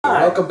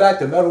Welcome back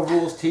to Metal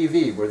Rules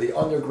TV, where the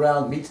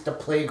underground meets the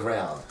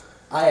playground.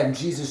 I am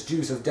Jesus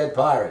Juice of Dead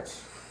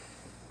Pirates.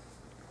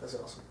 That's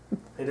awesome.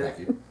 Hey, Thank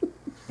you.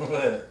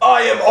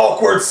 I am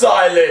Awkward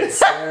Silence.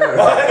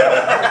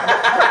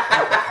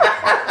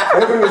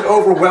 Everybody was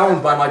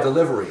overwhelmed by my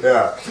delivery.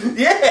 Yeah.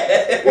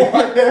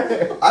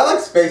 Yeah. I like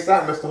spaced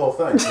out and missed the whole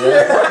thing.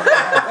 Yeah.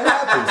 It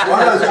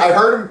happens. I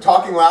heard him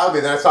talking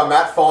loudly, then I saw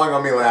Matt falling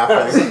on me laughing.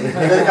 And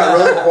then it got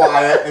really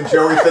quiet, and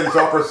Joey said he's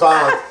awkward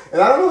silence.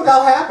 And I don't know what the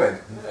hell happened.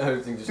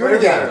 Everything just Do it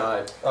again.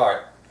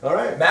 Alright.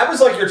 Alright. Matt was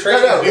like your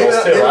training leave wheels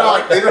it too.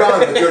 on, leave it on,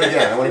 but do it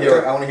again. I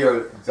want to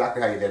hear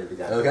exactly how you did it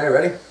again. Okay,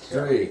 ready?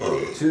 3,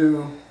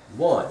 2,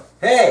 1.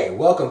 Hey,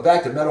 welcome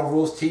back to Metal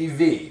Rules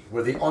TV,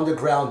 where the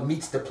underground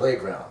meets the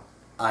playground.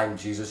 I'm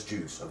Jesus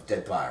Juice of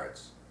Dead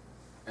Pirates.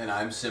 And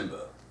I'm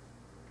Simba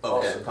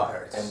of Dead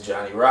Pirates. And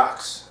Johnny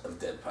Rocks of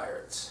Dead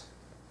Pirates.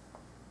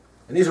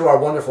 And these are our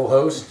wonderful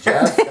hosts,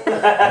 Jeff. and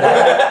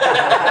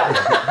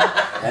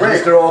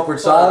Mr. Awkward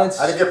Silence.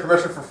 I didn't get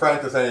permission from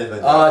Frank to say anything.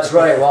 Oh, that's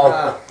right.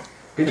 Well,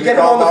 can you get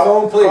him on the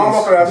phone, please? Call him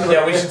up and ask him.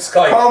 Yeah, we should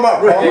Skype. Call him up.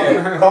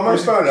 Call him on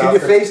the phone. Can you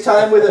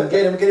FaceTime with him?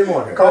 Get him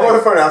on here. Call him on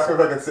the phone and ask him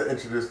if I can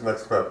introduce the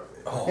next clip.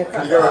 Oh, you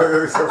know,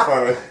 it was so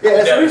funny. Yeah,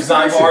 that's no, it's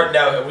not hard.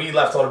 No, we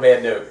left on a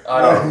bad note. You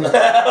have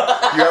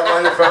him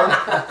on your phone?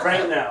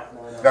 Frank, no.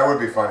 That would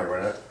be funny,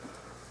 wouldn't it?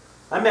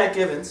 I'm Matt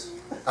Givens.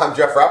 I'm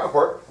Jeff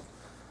Rappaport.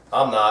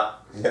 I'm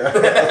not. Yeah.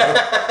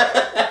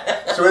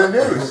 So in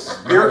the news,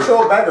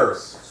 Spiritual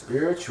Beggars.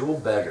 Spiritual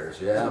Beggars,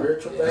 yeah.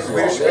 Spiritual A Beggars.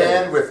 Swedish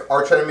band with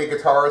arch-enemy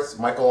guitarist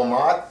Michael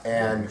Amott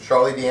and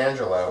Charlie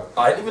D'Angelo.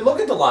 I didn't even look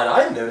at the line.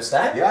 I didn't notice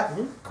that. Yeah.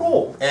 Mm-hmm.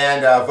 Cool.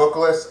 And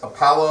vocalist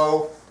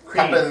Apollo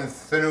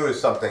Papanthinu or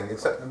something.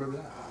 It's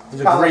He's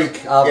a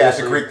Greek, obviously. Yeah, it's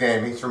a Greek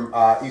name. He's from,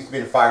 used to be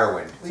in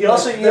Firewind. He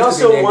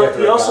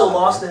also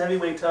lost the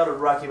heavyweight title to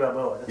Rocky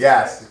Balboa. That's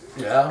Yes.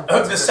 Yeah.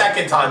 The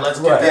second time, let's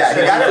get Right. this. Yeah,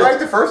 he got it right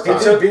the first He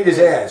time. did beat his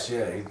ass,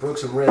 yeah. He broke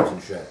some ribs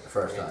and shit the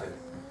first time.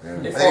 Yeah. I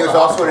think he was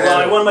also in Well,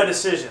 I won my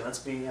decision. Let's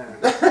be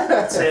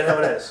let's say it how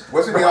it is.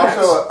 Wasn't he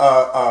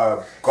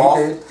also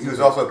golf? He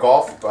was also a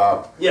golf.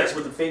 Yes,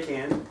 with the fake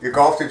hand. You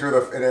golfed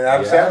through in an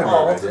Adam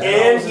Sandler movie.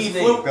 And he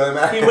flew. Billy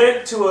Mack. He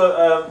went to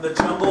the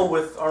jungle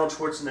with Arnold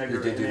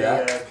Schwarzenegger. He did do in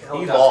that?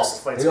 He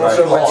lost. He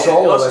also went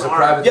solo as a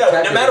private Yeah,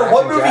 detective. no matter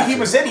what movie he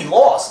was in, he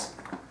lost.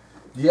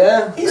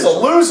 Yeah. He's a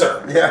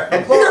loser.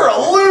 Yeah. You're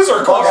a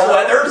loser, Carl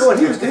Weathers.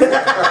 He was featured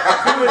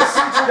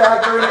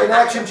actor in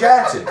Action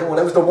Jackson. Come on,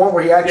 that was the one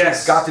where he actually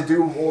got to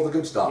do all the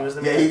good stuff. He was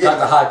the Yeah, man. he got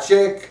the hot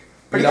chick.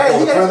 But He he got all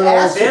the his criminals.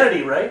 ass.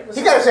 Vanity, right?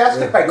 He got his ass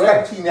kicked by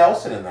Craig T.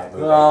 Nelson in that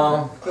movie.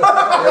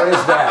 There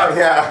is that.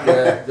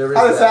 Yeah. There is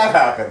How does that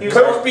happen? He was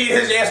Coach beat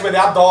his ass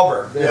without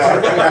Dauber.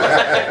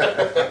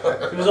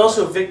 Yeah. He was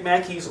also Vic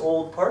Mackey's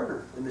old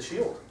partner in The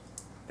Shield.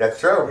 That's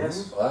true.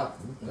 Yes. Wow.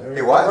 He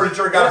I'm was. pretty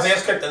sure he got his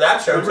ass kicked in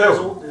that show,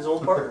 too. His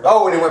old partner.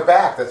 Oh, when he went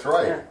back. That's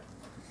right.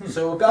 Yeah.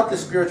 So about the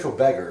Spiritual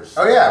Beggars.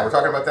 Oh yeah, we're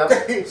talking about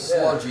that.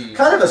 Sludgy.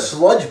 Kind of a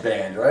sludge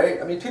band, right?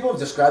 I mean, people have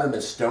described them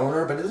as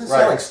stoner, but it doesn't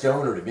sound Right. like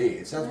stoner to me.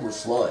 It sounds more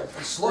sludge.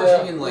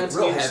 Sludgy and like Let's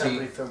real give you heavy,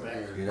 something from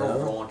there. You real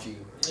know? raunchy.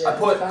 I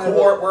put cool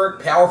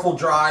artwork, powerful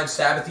drive,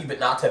 Sabbathy, but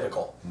not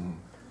typical.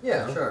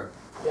 Yeah, sure.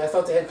 Yeah, I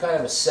thought they had kind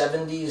of a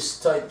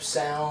 70s type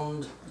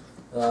sound.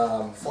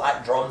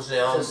 Flat drum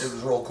sound. Just- It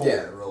was real cool.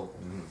 Yeah, real.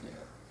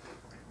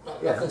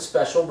 Nothing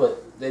special,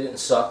 but they didn't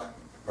suck.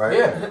 Right.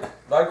 Yeah,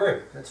 I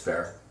agree. That's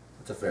fair.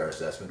 That's a fair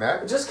assessment.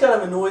 Matt? It just kind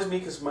of annoys me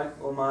because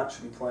Michael Amott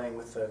should be playing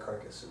with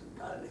Carcass and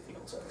not anything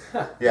else.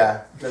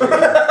 Yeah. Should be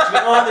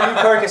on the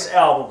new Carcass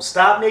album.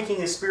 Stop making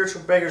his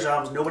Spiritual Beggars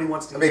albums. Nobody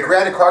wants to I mean, hear.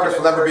 granted, Carcass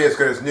will never be as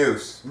good as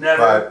Noose.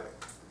 Never.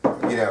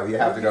 But you know, you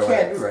have to You go.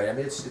 can't with do right. I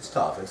mean, it's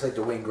tough. It's like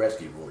the Wayne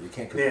Gretzky rule. You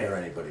can't compare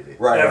anybody to.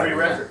 Right. Every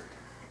right. record.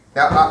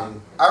 Now,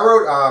 I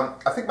wrote.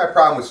 I think my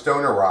problem with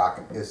stoner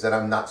rock is that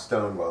I'm not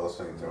stoned while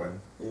listening to it.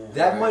 Yeah.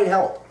 That might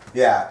help.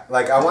 Yeah,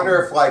 like I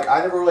wonder if I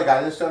never really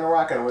got into stoner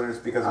rock, and I wonder if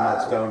it's because I'm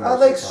not stoned. I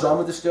like some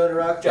of the stoner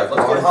rock. Jeff, like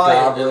let's get Orange high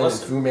and Goblin and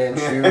listen. Fu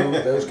Manchu.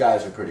 Those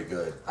guys are pretty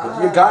good.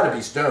 But you got to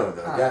be stoned.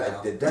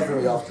 Though. It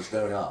definitely helps to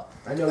stone up.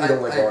 I know you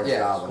don't like Orange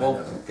Goblin. Well, I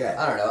know. Okay.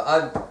 I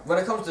don't know. When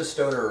it comes to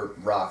stoner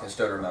rock and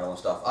stoner metal and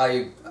stuff,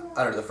 I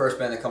don't know. The first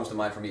band that comes to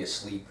mind for me is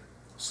Sleep.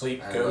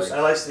 Sleep, And Ghost. like,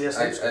 I like the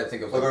I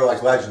think of Well, they're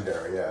like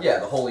legendary, yeah. Yeah,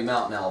 the Holy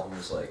Mountain album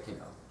is like, you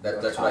know,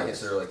 that's what I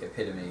consider like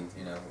epitome,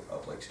 you know,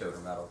 of like stoner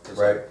metal. 'Cause,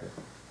 Right. like,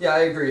 yeah, I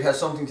agree. It has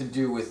something to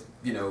do with,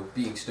 you know,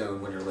 being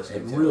stoned when you're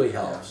listening It to really it.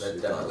 helps. Yeah, that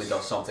It definitely does.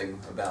 does something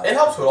about It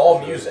helps with all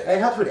music. It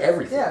helps with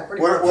everything. Yeah,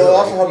 pretty Will much. it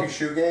also help you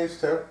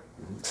shoegaze too?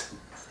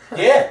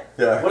 Yeah.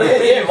 Yeah. What Yeah,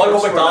 if yeah,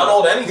 Michael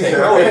McDonald, anything,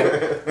 really.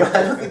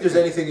 I don't think there's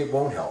anything it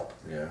won't help.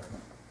 Yeah.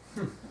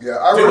 Yeah,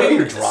 I Doing wrote.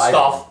 You're driving.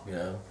 stuff. You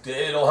know.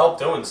 It'll help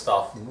doing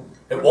stuff.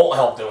 It won't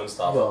help doing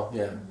stuff. Well,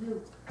 yeah.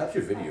 Helps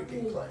your video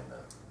game playing though.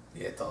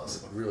 Yeah, it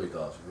does. It really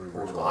does. It really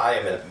works well. I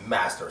am a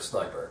master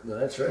sniper. No,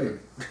 that's right.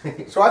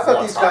 So I thought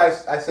One these time.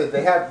 guys. I said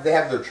they have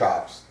their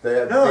chops. They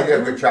have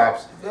good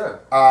chops. Yeah.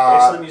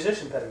 Excellent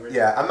musician pedigree.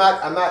 Yeah, I'm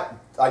not.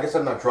 I guess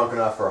I'm not drunk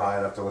enough or high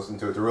enough to listen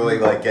to it to really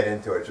like get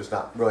into it. It's just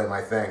not really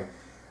my thing.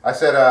 I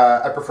said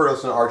I prefer to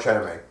listen to Arch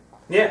Enemy.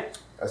 Yeah.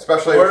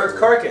 Especially Or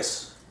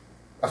Carcass.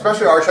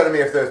 Especially Arch Enemy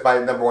if there's my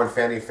 #1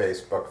 Fanny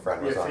Facebook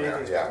friend was Yeah, on Fanny there.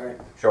 Facebook, Yeah. right.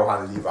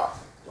 Johan Liva.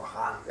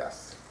 Johan.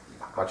 Yes.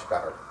 Much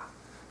better.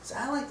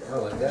 I like that. I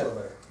like that.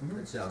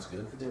 That sounds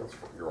good. I do.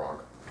 You're wrong.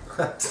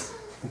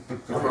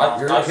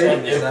 I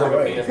said input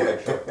opinion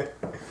picture.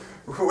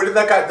 What did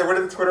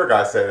the Twitter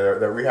guy say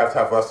that we have to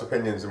have less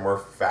opinions and more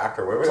fact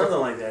or what? Something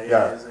like that,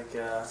 Yeah. yeah. It's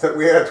like, So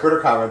we had a Twitter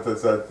comment that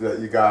said that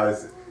you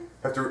guys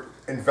have to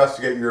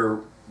investigate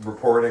your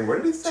reporting. What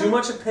did he say? too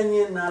much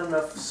opinion, not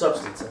enough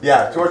substance.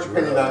 Yeah, too much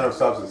opinion, not enough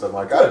substance. I'm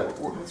like, I told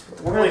him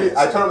that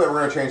we're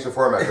going to change the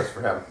format just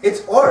for him.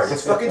 It's art.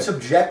 It's fucking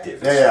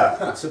subjective.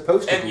 Yeah. It's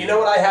supposed to be. And you know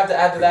what I have to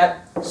add to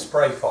that?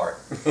 Spray fart.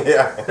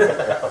 Yeah.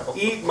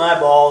 Eat my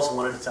balls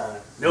one at a time.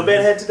 No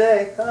bedhead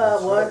today.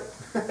 What?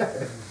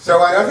 So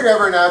I don't think I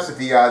ever announced that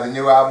the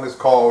new album is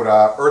called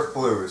Earth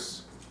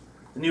Blues.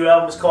 The new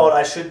album is called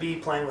I Should Be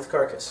Playing with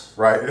Carcass.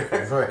 Right.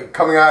 Right.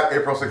 Coming out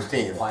April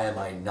 16th. Why am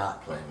I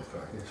not playing with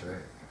Carcass? Right.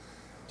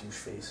 Douche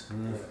face.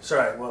 Yeah.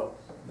 Sorry, whoa.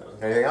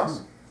 Anything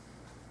else?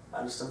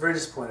 I'm very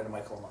disappointed in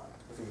Michael Lamont,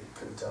 if you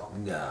couldn't tell.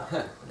 No.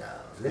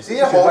 No. Is he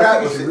a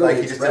holdout? Was it like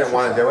he just didn't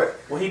want to do it?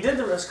 Well, he did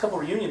a couple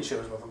reunion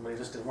shows with him, but he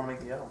just didn't want to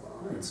make the album.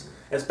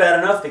 It's bad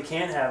enough they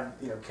can't have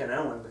Ken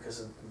Owen because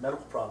of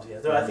medical problems he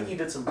had. Though I think he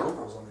did some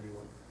vocals on the new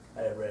one.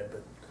 I had read,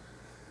 but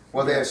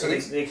Well, they have so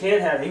they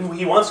can't have.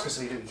 He wants Chris,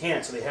 he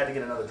can't, so they had to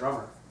get another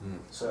drummer.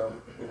 So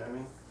you know what I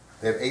mean?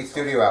 They have 8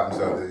 studio albums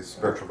of these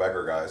Spiritual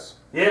Beggar guys.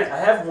 Yeah, I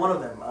have one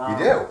of them.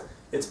 You do?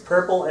 It's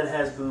purple and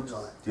has boobs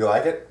on it. Do you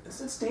like it?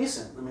 It's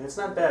decent. I mean, it's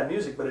not bad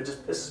music, but it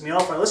just pisses me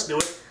off when I listen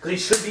to it because he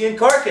should be in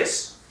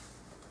Carcass.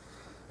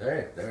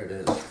 There it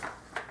is.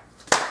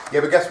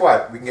 Yeah, but guess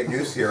what? We can get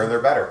news here and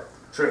they're better.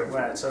 True.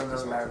 Right. So it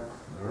doesn't matter.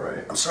 All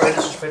right. I'm sorry, I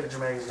disrespected your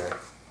magazine.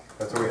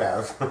 That's what we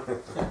have.